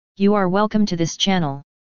You are welcome to this channel.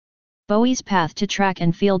 Bowie's path to track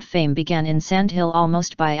and field fame began in Sandhill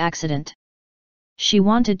almost by accident. She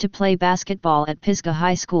wanted to play basketball at Pisgah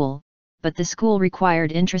High School, but the school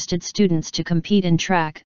required interested students to compete in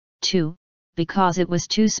track, too, because it was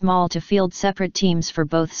too small to field separate teams for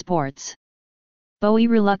both sports. Bowie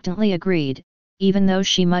reluctantly agreed, even though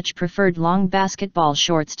she much preferred long basketball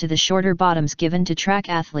shorts to the shorter bottoms given to track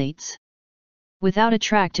athletes. Without a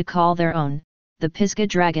track to call their own, the Pisgah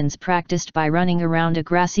Dragons practiced by running around a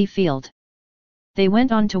grassy field. They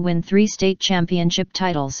went on to win 3 state championship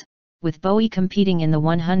titles, with Bowie competing in the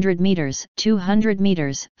 100 meters, 200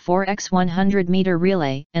 meters, 4x100 meter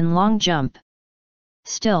relay, and long jump.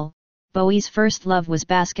 Still, Bowie's first love was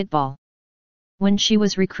basketball. When she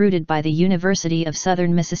was recruited by the University of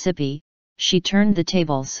Southern Mississippi, she turned the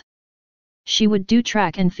tables. She would do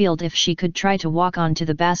track and field if she could try to walk on to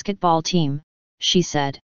the basketball team, she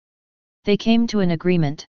said. They came to an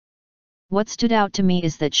agreement. What stood out to me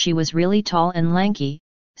is that she was really tall and lanky,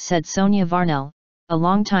 said Sonia Varnell, a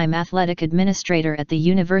longtime athletic administrator at the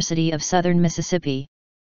University of Southern Mississippi.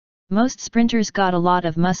 Most sprinters got a lot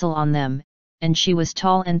of muscle on them, and she was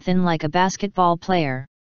tall and thin like a basketball player.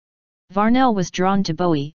 Varnell was drawn to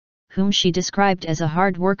Bowie, whom she described as a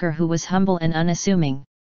hard worker who was humble and unassuming.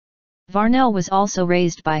 Varnell was also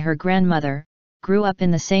raised by her grandmother, grew up in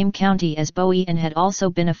the same county as Bowie and had also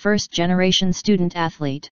been a first-generation student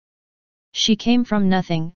athlete. She came from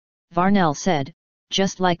nothing, Varnell said,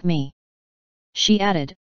 just like me. She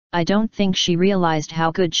added, I don't think she realized how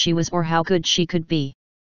good she was or how good she could be.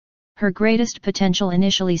 Her greatest potential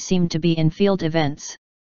initially seemed to be in field events.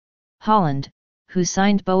 Holland, who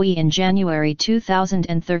signed Bowie in January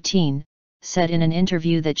 2013, said in an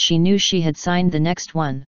interview that she knew she had signed the next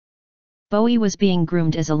one. Bowie was being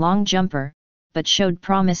groomed as a long jumper, but showed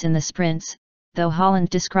promise in the sprints, though Holland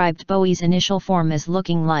described Bowie's initial form as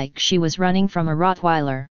looking like she was running from a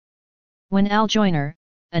Rottweiler. When Al Joyner,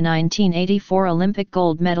 a 1984 Olympic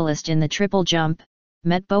gold medalist in the triple jump,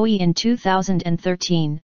 met Bowie in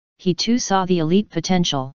 2013, he too saw the elite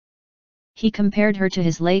potential. He compared her to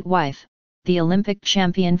his late wife, the Olympic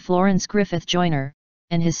champion Florence Griffith Joyner,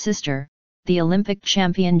 and his sister, the Olympic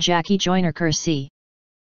champion Jackie Joyner-Kersee.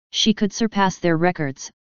 She could surpass their records,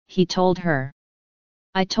 he told her.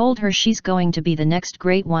 I told her she's going to be the next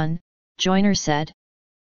great one, Joyner said.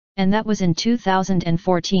 And that was in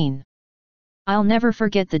 2014. I'll never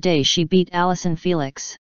forget the day she beat Allyson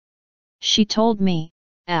Felix. She told me,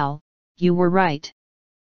 Al, you were right.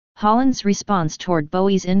 Holland's response toward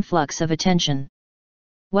Bowie's influx of attention.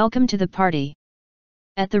 Welcome to the party.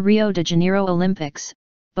 At the Rio de Janeiro Olympics,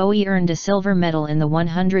 Bowie earned a silver medal in the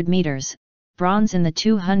 100 meters, bronze in the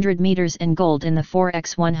 200 meters and gold in the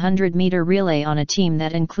 4x100 meter relay on a team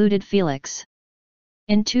that included Felix.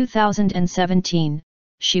 In 2017,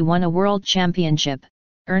 she won a world championship,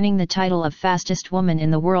 earning the title of fastest woman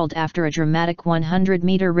in the world after a dramatic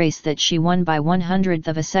 100-meter race that she won by 100th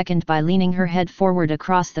of a second by leaning her head forward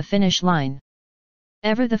across the finish line.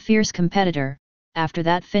 Ever the fierce competitor, after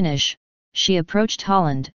that finish, she approached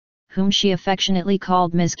Holland, whom she affectionately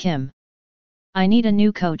called Ms. Kim. I need a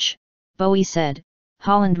new coach, Bowie said,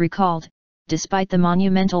 Holland recalled, despite the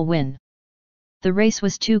monumental win. The race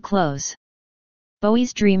was too close.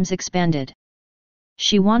 Bowie's dreams expanded.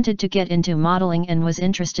 She wanted to get into modeling and was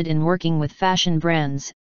interested in working with fashion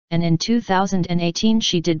brands, and in 2018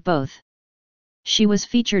 she did both. She was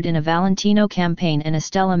featured in a Valentino campaign and a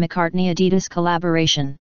Stella McCartney-Adidas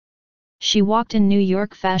collaboration. She walked in New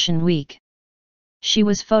York Fashion Week. She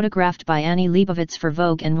was photographed by Annie Leibovitz for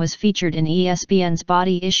Vogue and was featured in ESPN's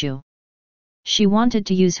Body issue. She wanted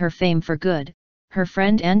to use her fame for good, her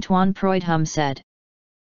friend Antoine Proudhon said.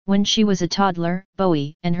 When she was a toddler,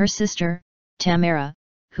 Bowie and her sister, Tamara,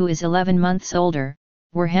 who is 11 months older,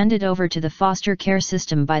 were handed over to the foster care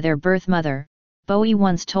system by their birth mother, Bowie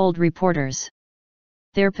once told reporters.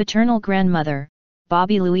 Their paternal grandmother,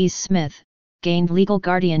 Bobby Louise Smith, gained legal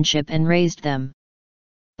guardianship and raised them.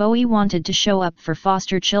 Bowie wanted to show up for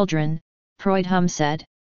foster children, Proudhon said.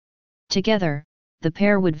 Together, the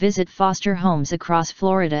pair would visit foster homes across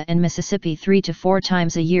Florida and Mississippi 3 to 4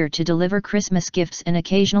 times a year to deliver Christmas gifts and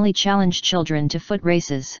occasionally challenge children to foot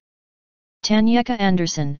races. Tanyeka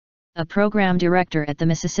Anderson, a program director at the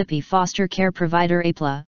Mississippi foster care provider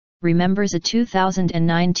APLA, remembers a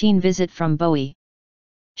 2019 visit from Bowie.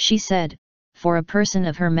 She said, for a person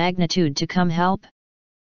of her magnitude to come help?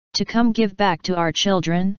 To come give back to our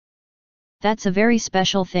children? That's a very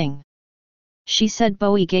special thing. She said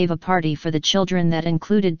Bowie gave a party for the children that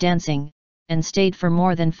included dancing, and stayed for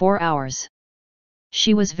more than 4 hours.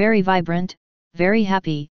 She was very vibrant, very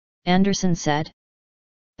happy, Anderson said.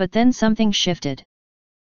 But then something shifted.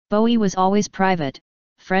 Bowie was always private,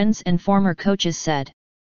 friends and former coaches said.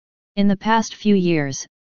 In the past few years,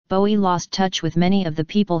 Bowie lost touch with many of the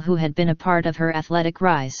people who had been a part of her athletic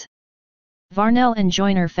rise. Varnell and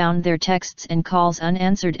Joyner found their texts and calls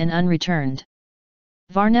unanswered and unreturned.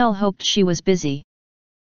 Varnell hoped she was busy.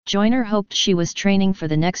 Joyner hoped she was training for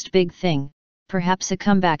the next big thing, perhaps a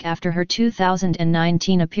comeback after her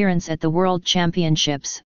 2019 appearance at the World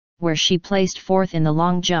Championships, where she placed fourth in the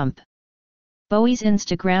long jump. Bowie's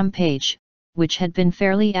Instagram page, which had been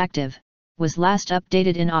fairly active, was last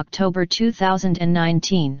updated in October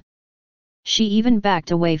 2019. "She even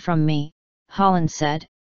backed away from me," Holland said.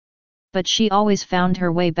 "But she always found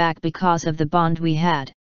her way back because of the bond we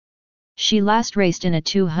had." She last raced in a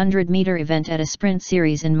 200-meter event at a sprint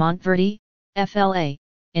series in Montverde, FLA,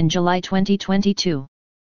 in July 2022.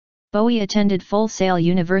 Bowie attended Full Sail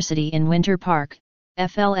University in Winter Park,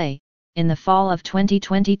 FLA, in the fall of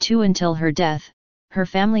 2022 until her death, her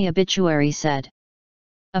family obituary said.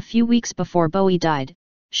 A few weeks before Bowie died,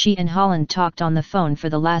 she and Holland talked on the phone for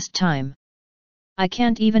the last time. "I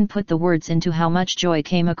can't even put the words into how much joy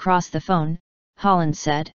came across the phone," Holland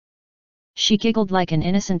said. She giggled like an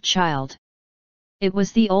innocent child. "It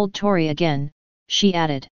was the old Tori again," she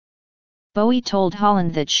added. Bowie told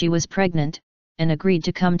Holland that she was pregnant, and agreed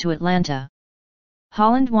to come to Atlanta.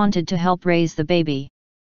 Holland wanted to help raise the baby.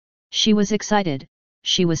 "She was excited,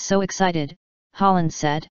 she was so excited," Holland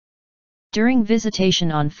said. During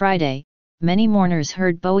visitation on Friday, many mourners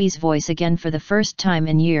heard Bowie's voice again for the first time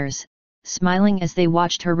in years, smiling as they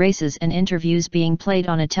watched her races and interviews being played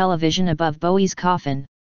on a television above Bowie's coffin.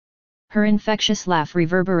 Her infectious laugh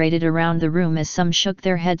reverberated around the room as some shook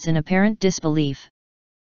their heads in apparent disbelief.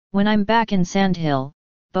 "When I'm back in Sandhill,"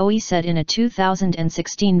 Bowie said in a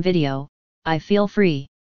 2016 video, "I feel free."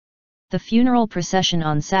 The funeral procession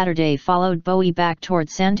on Saturday followed Bowie back toward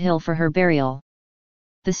Sandhill for her burial.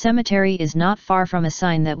 The cemetery is not far from a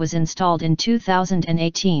sign that was installed in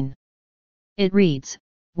 2018. It reads,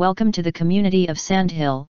 "Welcome to the community of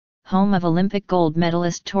Sandhill, home of Olympic gold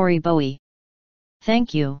medalist Tori Bowie.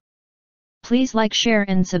 Thank you. Please like, share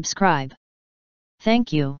and subscribe.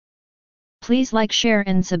 Thank you. Please like, share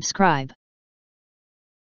and subscribe."